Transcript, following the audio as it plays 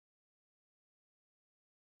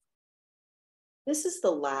This is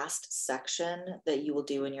the last section that you will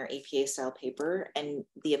do in your APA style paper, and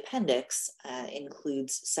the appendix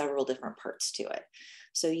includes several different parts to it.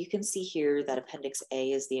 So you can see here that Appendix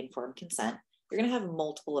A is the informed consent. You're going to have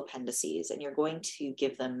multiple appendices, and you're going to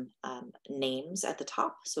give them names at the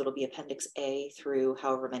top. So it'll be Appendix A through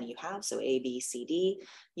however many you have, so A, B, C, D.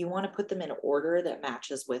 You want to put them in order that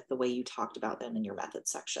matches with the way you talked about them in your method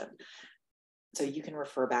section. So you can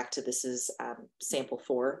refer back to, this is sample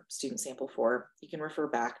 4, student sample 4. You can refer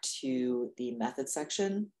back to the method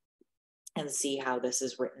section and see how this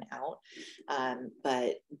is written out.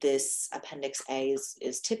 But this Appendix A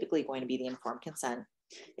is typically going to be the informed consent.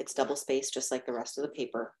 It's double spaced just like the rest of the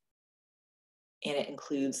paper. And it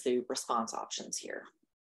includes the response options here.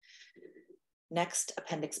 Next,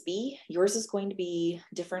 Appendix B, yours is going to be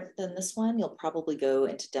different than this one. You'll probably go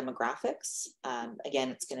into demographics.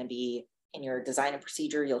 Again, it's going to be in your design and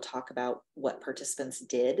procedure, you'll talk about what participants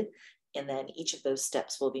did, and then each of those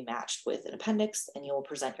steps will be matched with an appendix, and you will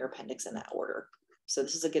present your appendix in that order. So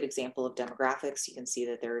this is a good example of demographics. You can see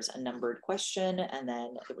that there's a numbered question and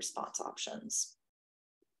then the response options.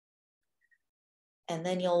 And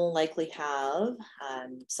then you'll likely have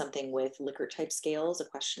something with Likert type scales, a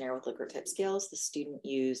questionnaire with Likert type scales. The student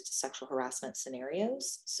used sexual harassment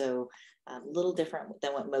scenarios. So a little different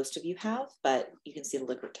than what most of you have, but you can see the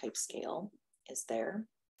Likert type scale is there.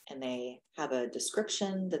 And they have a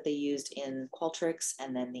description that they used in Qualtrics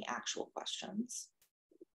and then the actual questions.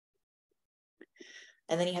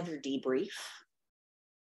 And then you have your debrief.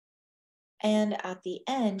 And at the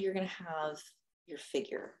end, you're going to have your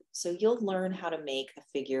figure. So you'll learn how to make a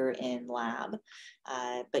figure in lab,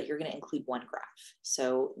 but you're going to include one graph.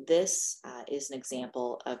 So this is an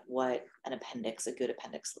example of what an appendix, a good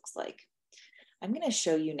appendix, looks like. I'm going to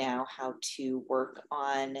show you now how to work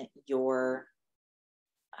on your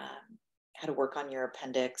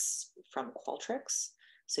appendix from Qualtrics.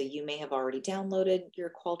 So you may have already downloaded your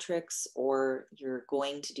Qualtrics, or you're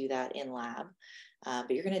going to do that in lab. But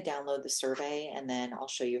you're going to download the survey, and then I'll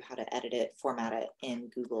show you how to edit it, format it in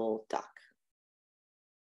Google Doc.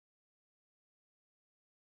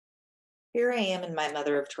 Here I am in my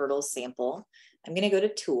Mother of Turtles sample. I'm going to go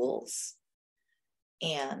to Tools,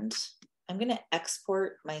 and I'm going to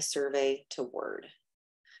export my survey to Word.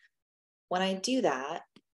 When I do that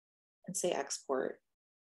and say export,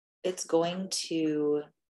 it's going to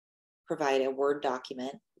provide a Word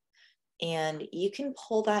document. And you can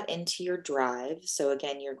pull that into your drive. So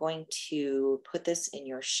again, you're going to put this in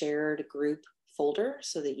your shared group folder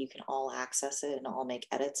so that you can all access it and all make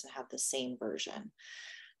edits and have the same version.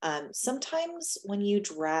 Sometimes when you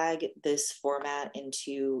drag this format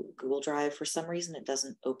into Google Drive, for some reason it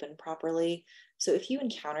doesn't open properly. So if you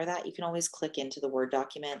encounter that, you can always click into the Word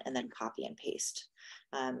document and then copy and paste.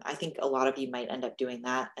 I think a lot of you might end up doing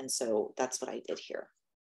that. And so that's what I did here.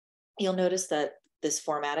 You'll notice that this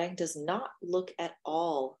formatting does not look at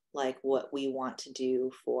all like what we want to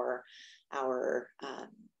do for our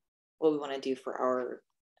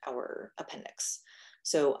our appendix.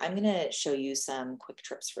 So I'm going to show you some quick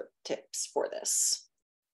tips for this.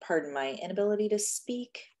 Pardon my inability to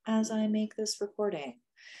speak as I make this recording.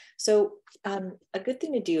 So a good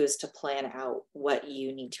thing to do is to plan out what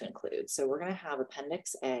you need to include. So we're going to have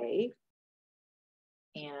Appendix A,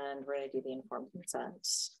 and we're going to do the informed consent.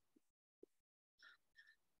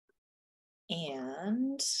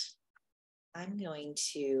 And I'm going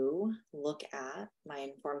to look at my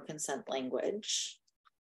informed consent language.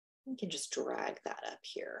 We can just drag that up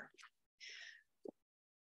here.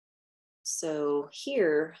 So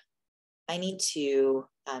here, I need to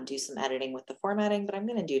do some editing with the formatting, but I'm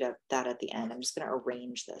going to do that at the end. I'm just going to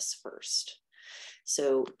arrange this first.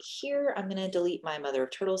 So here, I'm going to delete my Mother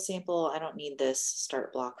of Turtles sample. I don't need this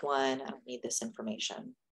start block 1. I don't need this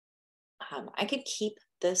information. I could keep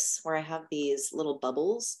this where I have these little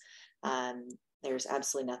bubbles. There's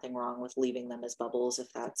absolutely nothing wrong with leaving them as bubbles if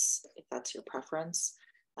that's your preference.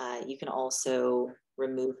 You can also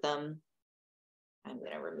remove them. I'm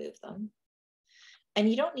going to remove them. And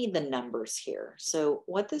you don't need the numbers here. So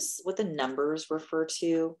what the numbers refer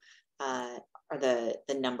to are the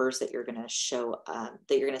numbers that you're going to show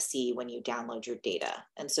that you're going to see when you download your data.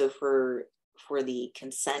 And so for the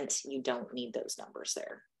consent, you don't need those numbers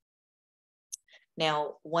there.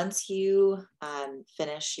 Now, once you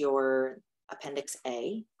finish your Appendix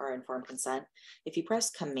A, or informed consent, if you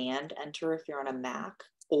press Command Enter if you're on a Mac,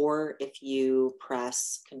 or if you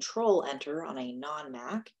press Control Enter on a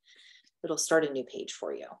non-Mac, it'll start a new page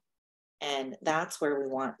for you. And that's where we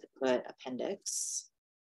want to put Appendix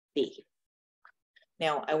B.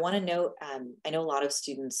 Now, I want to note, I know a lot of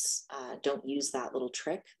students don't use that little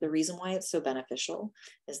trick. The reason why it's so beneficial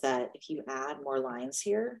is that if you add more lines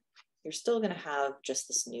here, you're still going to have just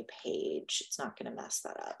this new page. It's not going to mess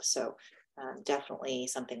that up. So definitely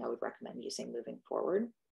something I would recommend using moving forward.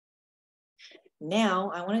 Now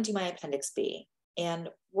I want to do my Appendix B, and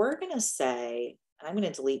we're going to say, and I'm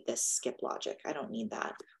going to delete this skip logic. I don't need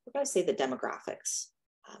that. We're going to say the demographics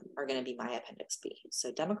are going to be my Appendix B.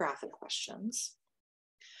 So demographic questions.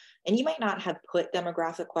 And you might not have put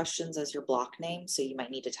demographic questions as your block name, so you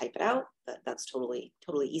might need to type it out, but that's totally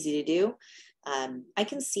easy to do. I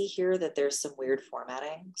can see here that there's some weird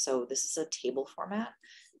formatting. So this is a table format.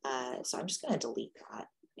 So I'm just going to delete that,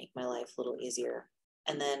 make my life a little easier.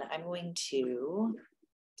 And then I'm going to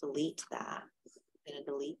delete that. I'm going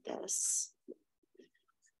to delete this.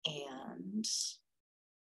 And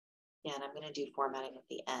I'm going to do formatting at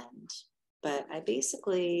the end. But I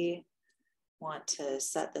basically want to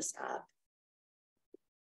set this up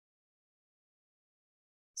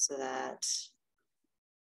so that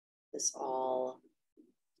this all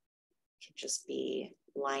can just be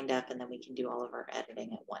lined up, and then we can do all of our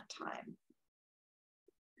editing at one time.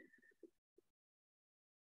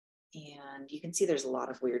 And you can see there's a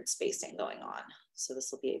lot of weird spacing going on. So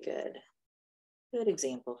this will be a good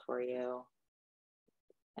example for you.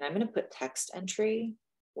 And I'm going to put text entry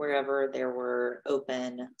wherever there were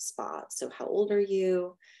open spots. So how old are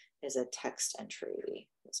you is a text entry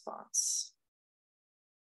response.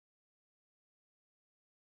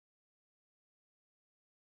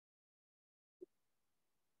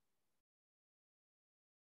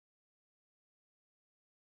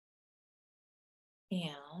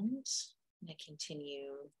 And I'm going to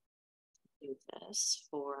continue to do this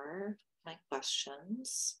for my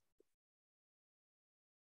questions.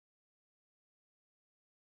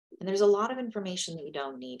 And there's a lot of information that you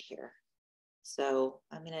don't need here. So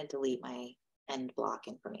I'm going to delete my end block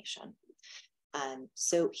information.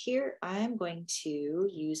 So here I'm going to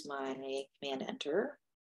use my Command Enter.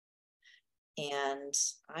 And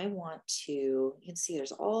I want to, you can see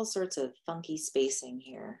there's all sorts of funky spacing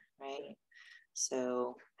here, right?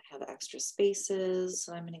 So I have extra spaces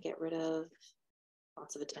that I'm going to get rid of.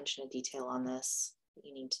 Lots of attention to detail on this that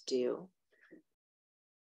you need to do.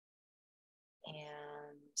 And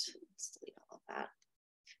let's delete all of that.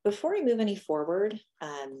 Before I move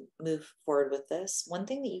forward with this, one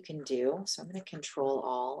thing that you can do, so I'm going to Control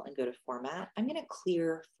All and go to Format. I'm going to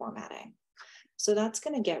clear formatting. So that's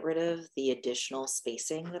going to get rid of the additional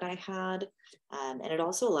spacing that I had. And it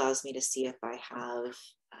also allows me to see if I have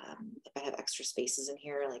extra spaces in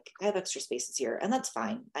here. Like I have extra spaces here, and that's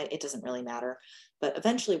fine. It doesn't really matter. But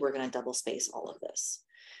eventually we're going to double space all of this.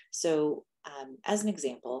 So as an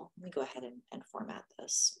example, let me go ahead and format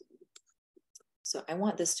this. So I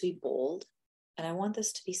want this to be bold, and I want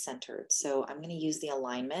this to be centered. So I'm going to use the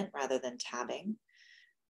alignment rather than tabbing,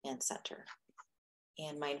 and center.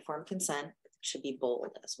 And my informed consent should be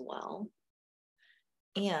bold as well.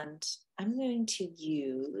 And I'm going to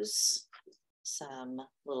use some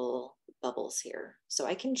little bubbles here. So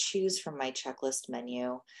I can choose from my checklist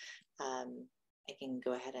menu. I can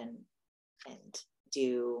go ahead and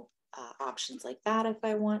do options like that if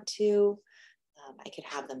I want to. I could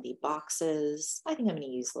have them be boxes. I think I'm going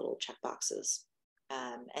to use little check boxes.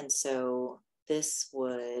 And so this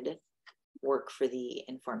would work for the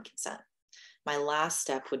informed consent. My last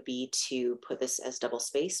step would be to put this as double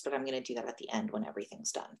spaced, but I'm going to do that at the end when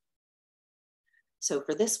everything's done. So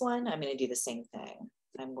for this one, I'm going to do the same thing.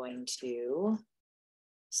 I'm going to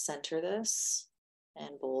center this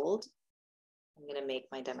and bold. I'm going to make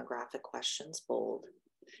my demographic questions bold.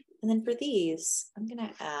 And then for these, I'm going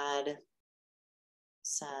to add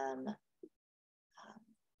some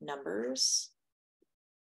numbers.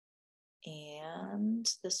 And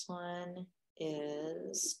this one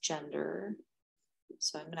is gender.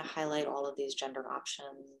 So I'm going to highlight all of these gender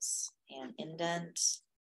options and indent.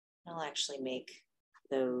 I'll actually make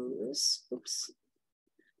those,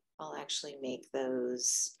 I'll actually make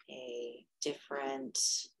those a different,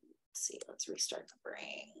 let's see, let's restart the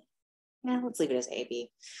brain. Yeah, let's leave it as AB.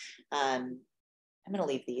 I'm going to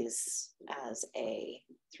leave these as A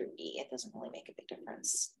through E. It doesn't really make a big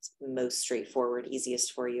difference. It's most straightforward,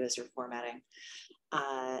 easiest for you as you're formatting.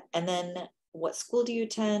 And then what school do you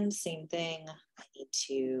attend? Same thing. I need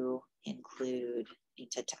to include,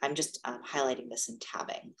 I'm just highlighting this in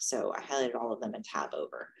tabbing. So I highlighted all of them and tab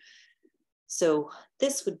over. So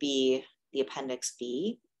this would be the Appendix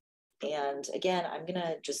B. And again, I'm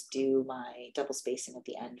gonna just do my double spacing at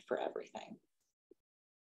the end for everything.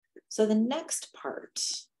 So the next part,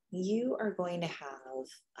 you are going to have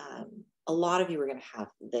a lot of you were going to have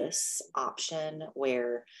this option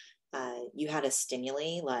where you had a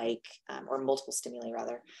stimuli like, or multiple stimuli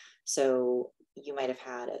rather. So you might have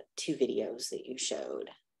had 2 videos that you showed,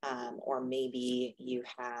 or maybe you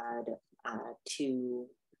had 2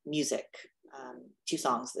 music, 2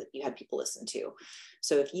 songs that you had people listen to.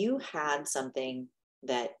 So if you had something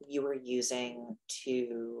that you were using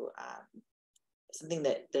to, something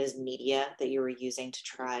that is media that you were using to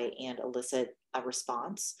try and elicit a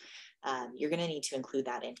response, you're going to need to include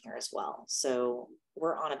that in here as well. So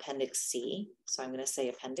we're on Appendix C. So I'm going to say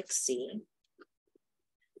Appendix C.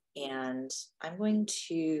 And I'm going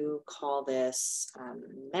to call this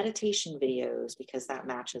meditation videos because that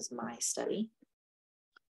matches my study.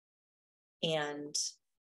 And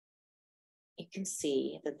you can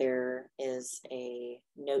see that there is a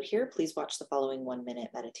note here. Please watch the following 1-minute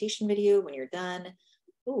meditation video. When you're done,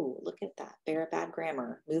 ooh, look at that, bad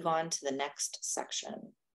grammar. Move on to the next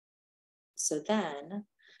section. So then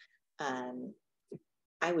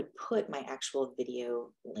I would put my actual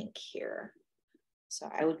video link here. So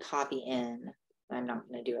I would copy in, I'm not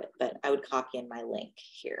going to do it, but I would copy in my link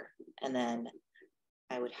here. And then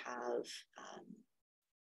I would have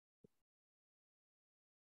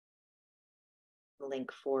the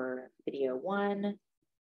link for video 1,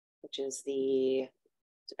 which is the, what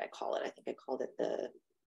did I call it? I think I called it the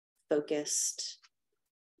focused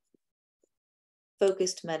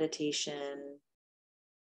meditation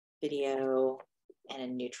video and a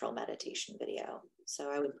neutral meditation video. So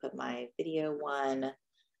I would put my video 1,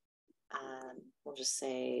 we'll just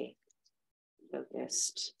say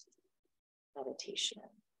focused meditation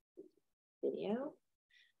video.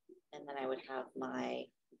 And then I would have my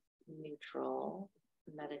neutral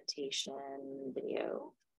meditation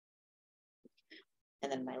video.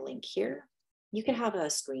 And then my link here. You could have a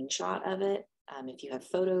screenshot of it. If you have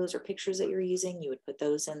photos or pictures that you're using, you would put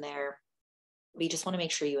those in there. But you just want to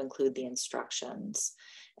make sure you include the instructions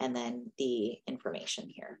and then the information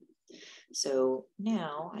here. So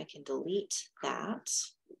now I can delete that.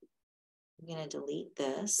 I'm going to delete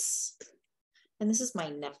this. And this is my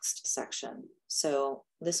next section. So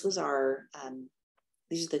this was our,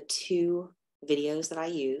 these are the 2 videos that I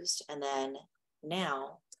used. And then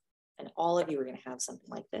now, and all of you are going to have something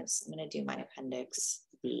like this. I'm going to do my Appendix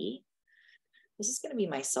B. This is going to be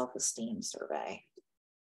my self-esteem survey.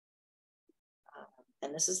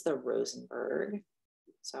 And this is the Rosenberg.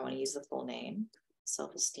 So I want to use the full name,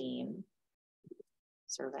 self-esteem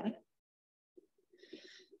survey.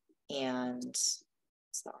 And it's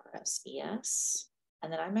the RSES.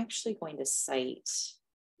 And then I'm actually going to cite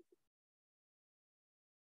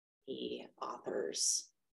the authors.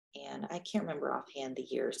 And I can't remember offhand the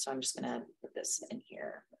year, so I'm just going to put this in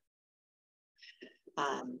here.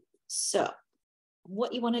 So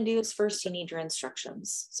what you want to do is first you need your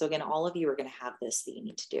instructions. So again, all of you are going to have this that you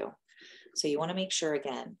need to do. So you want to make sure,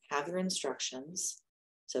 again, have your instructions.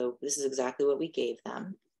 So this is exactly what we gave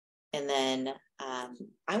them. And then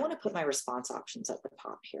I want to put my response options at the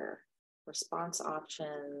top here. Response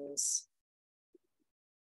options.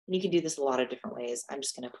 And you can do this a lot of different ways. I'm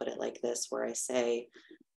just going to put it like this, where I say,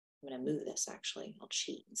 I'm going to move this actually. I'll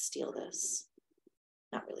cheat and steal this.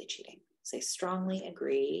 Not really cheating. Say strongly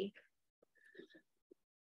agree.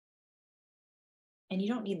 And you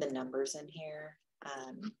don't need the numbers in here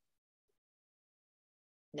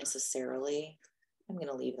necessarily. I'm going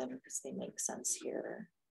to leave them because they make sense here.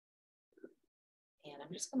 And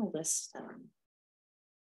I'm just going to list them.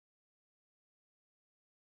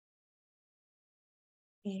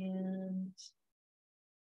 And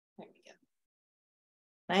there we go.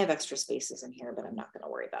 I have extra spaces in here, but I'm not going to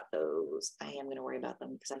worry about those. I am going to worry about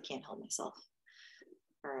them because I can't help myself.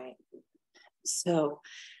 All right. So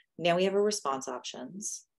now we have our response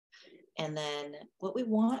options. And then what we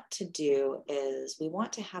want to do is we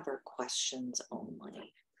want to have our questions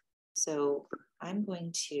only. So I'm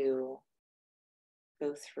going to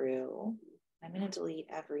go through, I'm going to delete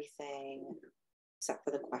everything except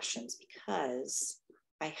for the questions because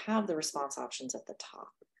I have the response options at the top.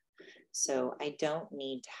 So I don't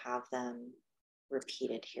need to have them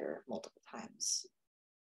repeated here multiple times.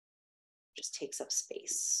 It just takes up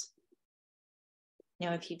space.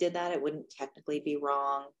 Now, if you did that, it wouldn't technically be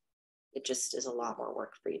wrong. It just is a lot more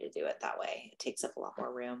work for you to do it that way. It takes up a lot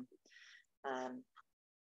more room.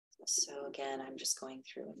 So again, I'm just going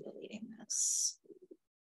through and deleting this.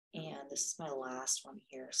 And this is my last one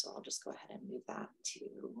here, so I'll just go ahead and move that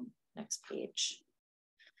to next page.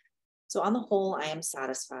 So on the whole, I am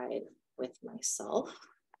satisfied with myself.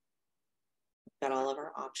 We've got all of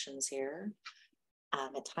our options here.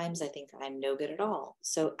 At times, I think I'm no good at all.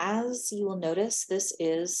 So as you will notice, this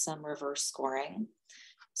is some reverse scoring.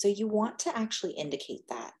 So you want to actually indicate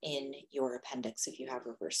that in your appendix if you have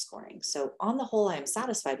reverse scoring. So on the whole, I'm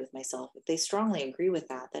satisfied with myself. If they strongly agree with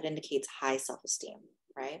that, that indicates high self-esteem,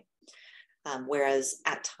 right? Whereas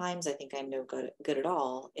at times I think I'm no good at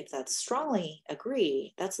all. If that's strongly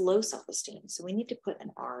agree, that's low self-esteem. So we need to put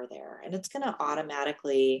an R there, and it's going to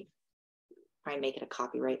automatically try and make it a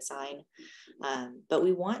copyright sign. But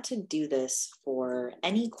we want to do this for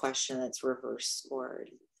any question that's reverse scored.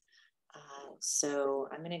 So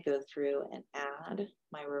I'm going to go through and add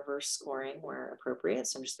my reverse scoring where appropriate.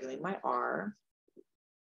 So I'm just doing my R.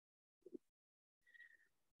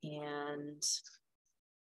 And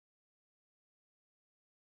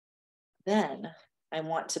then I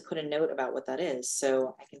want to put a note about what that is.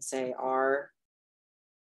 So I can say R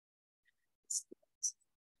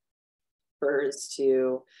refers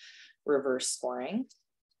to reverse scoring,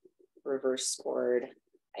 reverse scored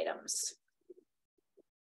items.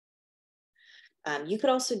 You could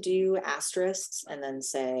also do asterisks and then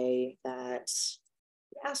say that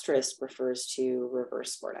the asterisk refers to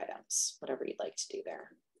reverse scored items, whatever you'd like to do there.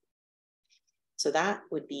 So that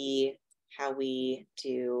would be how we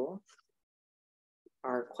do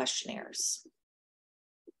our questionnaires.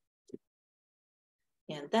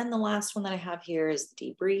 And then the last one that I have here is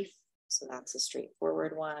the debrief. So that's a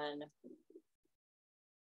straightforward one.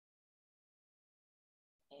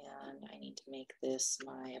 And I need to make this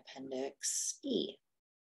my appendix E.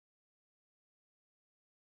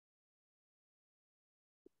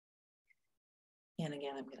 And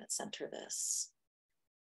again, I'm going to center this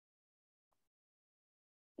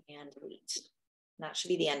and delete. And that should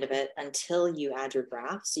be the end of it until you add your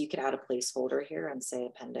graph. So you could add a placeholder here and say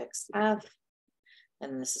appendix F,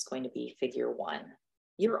 and this is going to be figure 1.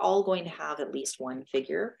 You're all going to have at least one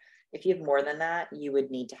figure. If you have more than that, you would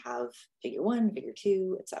need to have figure 1, figure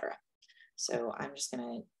 2, etc. So I'm just going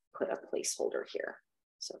to put a placeholder here.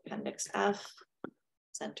 So appendix F,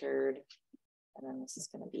 centered, and then this is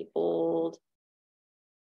going to be bold.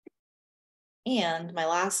 And my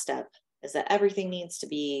last step is that everything needs to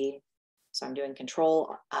be, so I'm doing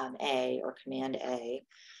Control A or Command A,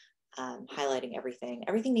 highlighting everything.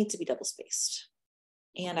 Everything needs to be double spaced.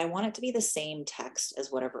 And I want it to be the same text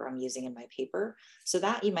as whatever I'm using in my paper. So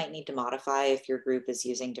that you might need to modify if your group is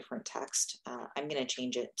using different text. I'm going to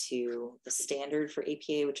change it to the standard for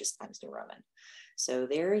APA, which is Times New Roman. So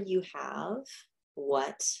there you have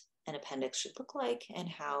what an appendix should look like and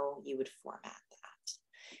how you would format that.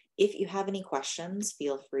 If you have any questions,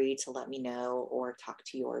 feel free to let me know or talk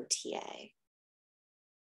to your TA.